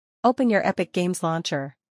Open your Epic Games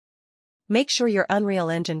launcher. Make sure your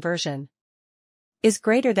Unreal Engine version is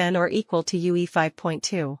greater than or equal to UE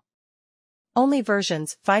 5.2. Only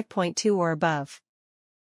versions 5.2 or above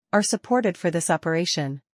are supported for this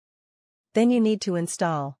operation. Then you need to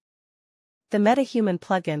install the MetaHuman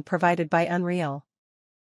plugin provided by Unreal.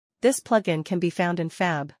 This plugin can be found in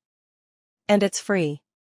Fab, and it's free.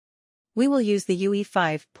 We will use the UE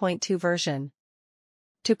 5.2 version.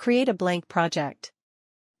 To create a blank project,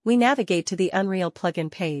 we navigate to the Unreal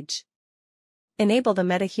plugin page. Enable the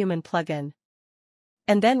MetaHuman plugin,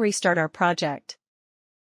 and then restart our project.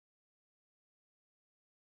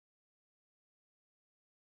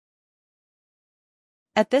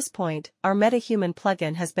 At this point, our MetaHuman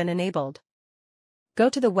plugin has been enabled. Go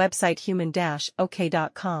to the website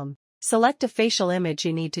human-ok.com. Select a facial image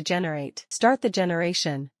you need to generate. Start the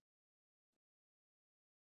generation.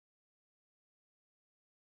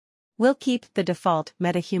 We'll keep the default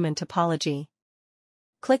MetaHuman topology.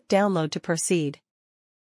 Click Download to proceed.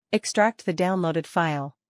 Extract the downloaded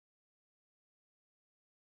file.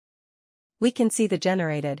 We can see the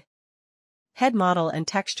generated head model and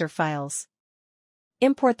texture files.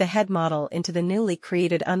 Import the head model into the newly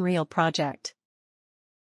created Unreal project.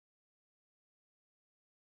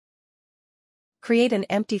 Create an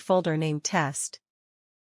empty folder named Test.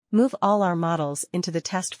 Move all our models into the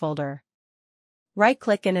Test folder.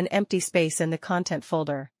 Right-click in an empty space in the Content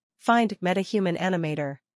folder. Find MetaHuman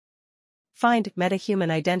Animator. Find MetaHuman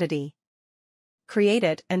Identity. Create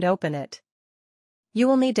it and open it. You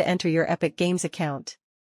will need to enter your Epic Games account.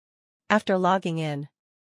 After logging in,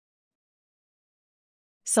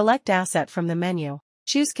 select Asset from the menu.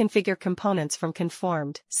 Choose Configure Components from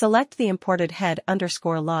Conformed. Select the imported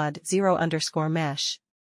head_LOD0_mesh.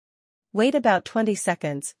 Wait about 20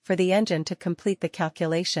 seconds for the engine to complete the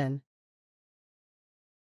calculation.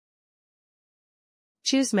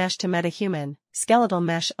 Choose Mesh to MetaHuman, Skeletal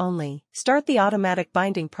Mesh only. Start the automatic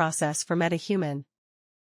binding process for MetaHuman.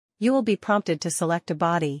 You will be prompted to select a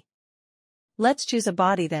body. Let's choose a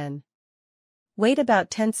body then. Wait about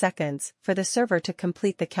 10 seconds for the server to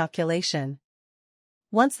complete the calculation.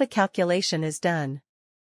 Once the calculation is done,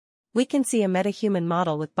 we can see a MetaHuman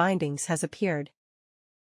model with bindings has appeared.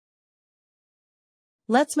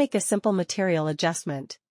 Let's make a simple material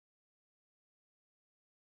adjustment.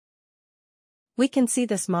 We can see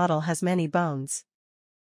this model has many bones.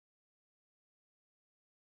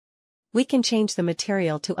 We can change the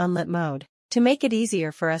material to unlit mode to make it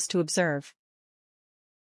easier for us to observe.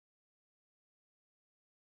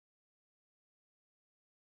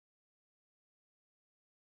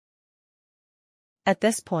 At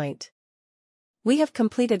this point, we have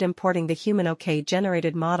completed importing the HumanOK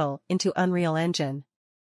generated model into Unreal Engine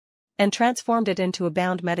and transformed it into a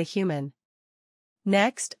bound MetaHuman.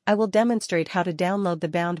 Next, I will demonstrate how to download the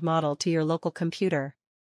bound model to your local computer.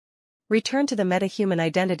 Return to the MetaHuman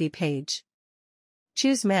Identity page.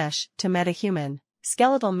 Choose Mesh to MetaHuman,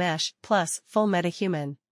 Skeletal Mesh plus Full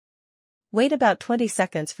MetaHuman. Wait about 20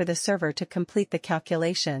 seconds for the server to complete the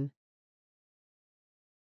calculation.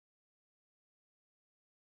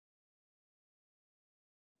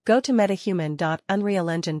 Go to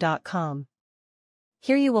metahuman.unrealengine.com.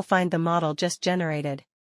 Here you will find the model just generated.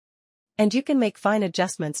 And you can make fine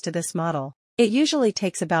adjustments to this model. It usually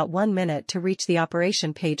takes about 1 minute to reach the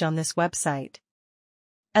operation page on this website.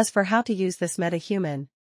 As for how to use this MetaHuman,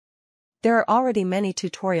 there are already many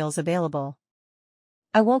tutorials available.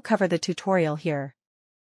 I won't cover the tutorial here.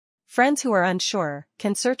 Friends who are unsure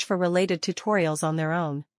can search for related tutorials on their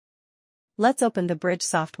own. Let's open the Bridge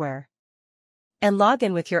software and log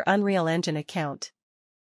in with your Unreal Engine account.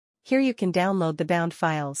 Here you can download the bound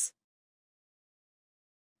files.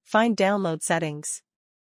 Find Download Settings.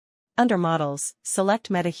 Under Models, select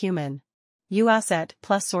MetaHuman, UAsset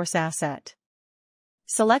plus Source Asset.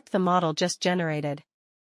 Select the model just generated.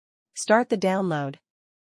 Start the download.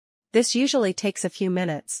 This usually takes a few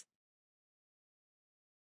minutes.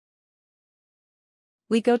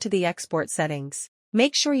 We go to the Export settings.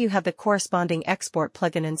 Make sure you have the corresponding export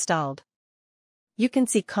plugin installed. You can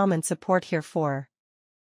see common support here for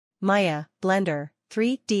Maya, Blender,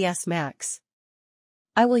 3ds Max.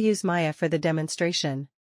 I will use Maya for the demonstration.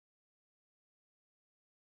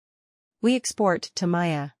 We export to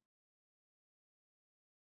Maya.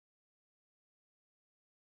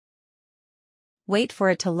 Wait for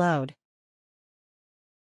it to load.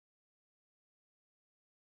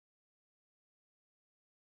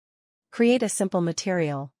 Create a simple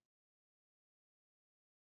material.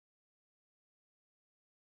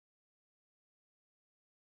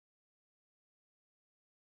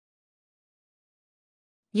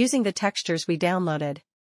 Using the textures we downloaded.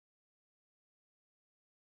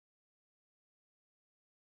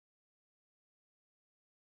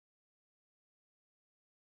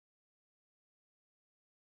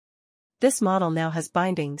 This model now has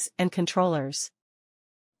bindings and controllers.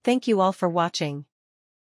 Thank you all for watching.